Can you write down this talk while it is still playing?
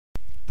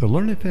The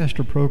Learn It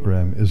Faster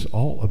program is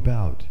all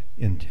about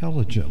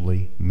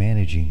intelligently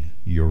managing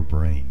your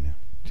brain.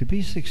 To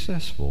be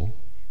successful,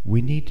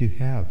 we need to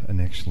have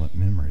an excellent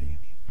memory.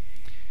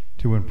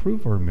 To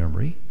improve our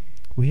memory,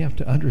 we have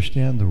to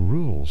understand the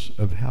rules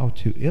of how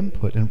to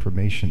input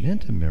information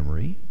into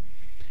memory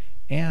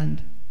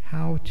and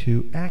how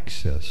to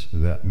access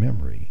that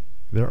memory.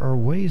 There are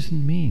ways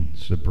and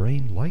means the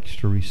brain likes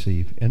to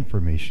receive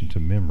information to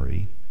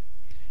memory,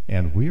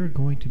 and we are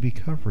going to be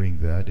covering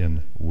that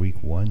in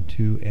week 1,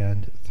 2,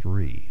 and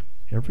 3.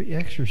 Every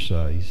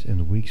exercise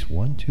in weeks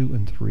 1, 2,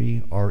 and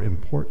 3 are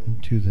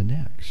important to the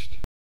next.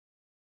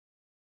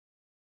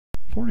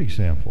 For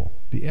example,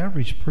 the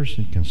average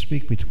person can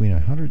speak between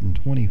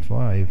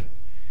 125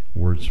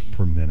 words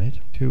per minute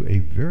to a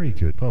very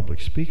good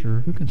public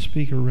speaker who can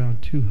speak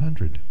around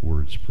 200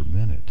 words per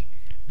minute.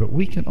 But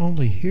we can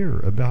only hear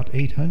about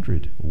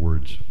 800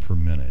 words per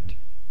minute.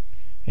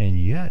 And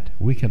yet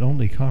we can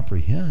only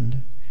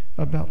comprehend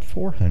about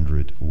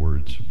 400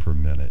 words per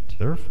minute.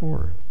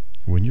 Therefore,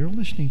 when you're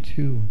listening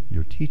to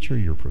your teacher,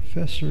 your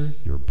professor,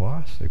 your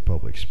boss, a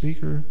public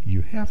speaker,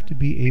 you have to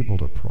be able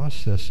to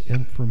process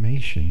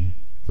information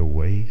the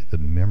way the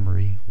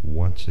memory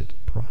wants it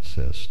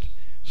processed,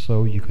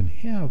 so you can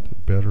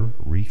have better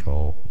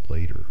recall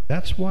later.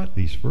 That's what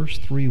these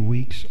first 3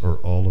 weeks are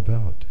all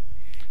about.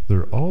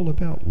 They're all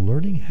about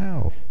learning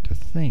how to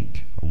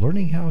think,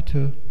 learning how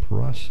to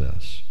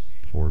process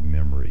for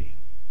memory.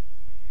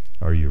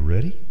 Are you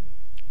ready?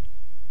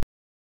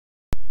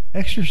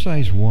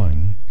 Exercise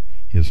 1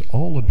 is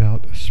all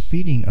about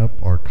speeding up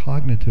our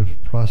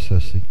cognitive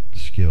processing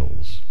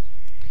skills.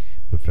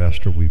 The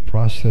faster we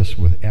process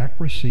with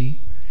accuracy,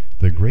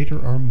 the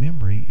greater our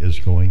memory is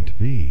going to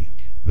be.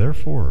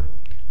 Therefore,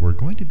 we're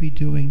going to be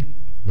doing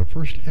the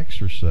first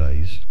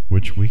exercise,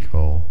 which we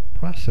call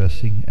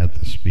processing at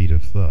the speed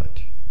of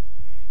thought.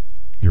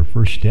 Your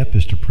first step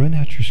is to print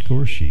out your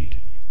score sheet.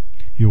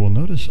 You will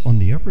notice on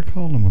the upper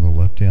column on the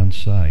left-hand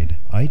side,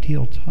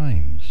 ideal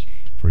times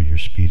for your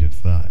speed of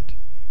thought.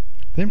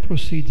 Then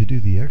proceed to do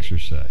the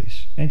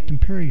exercise and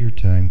compare your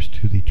times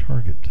to the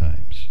target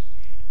times.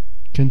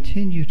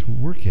 Continue to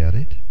work at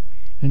it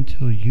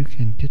until you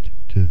can get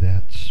to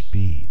that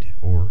speed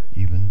or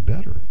even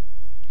better.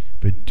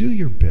 But do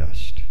your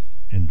best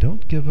and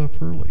don't give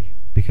up early,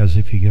 because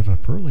if you give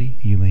up early,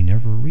 you may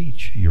never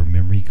reach your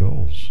memory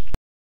goals.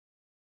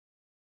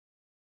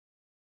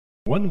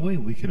 One way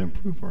we can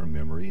improve our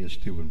memory is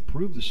to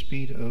improve the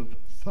speed of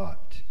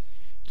thought,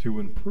 to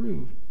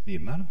improve the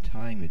amount of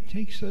time it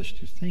takes us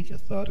to think a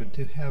thought and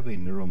to have a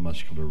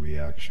neuromuscular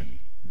reaction.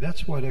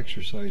 That's what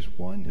exercise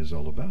 1 is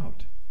all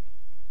about.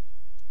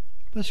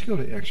 Let's go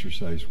to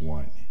exercise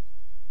 1.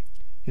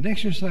 In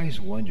exercise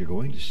 1, you're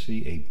going to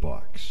see a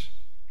box.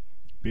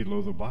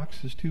 Below the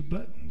box is 2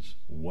 buttons.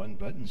 One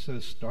button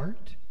says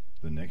start,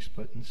 the next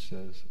button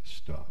says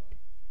stop.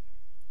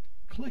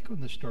 Click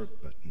on the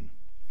start button.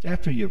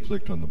 After you've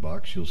clicked on the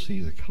box, you'll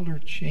see the color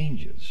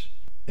changes.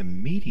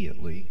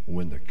 Immediately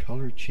when the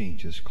color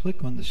changes,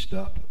 click on the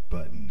stop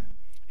button.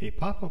 A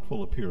pop-up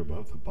will appear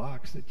above the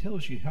box that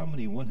tells you how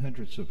many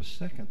 100ths of a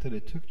second that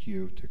it took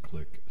you to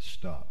click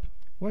stop.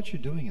 What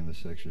you're doing in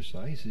this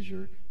exercise is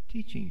you're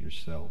teaching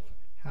yourself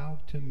how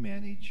to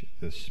manage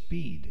the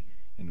speed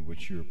in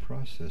which you're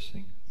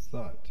processing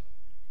thought.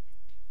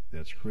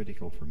 That's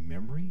critical for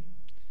memory,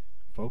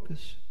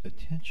 focus,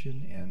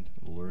 attention, and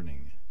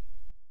learning.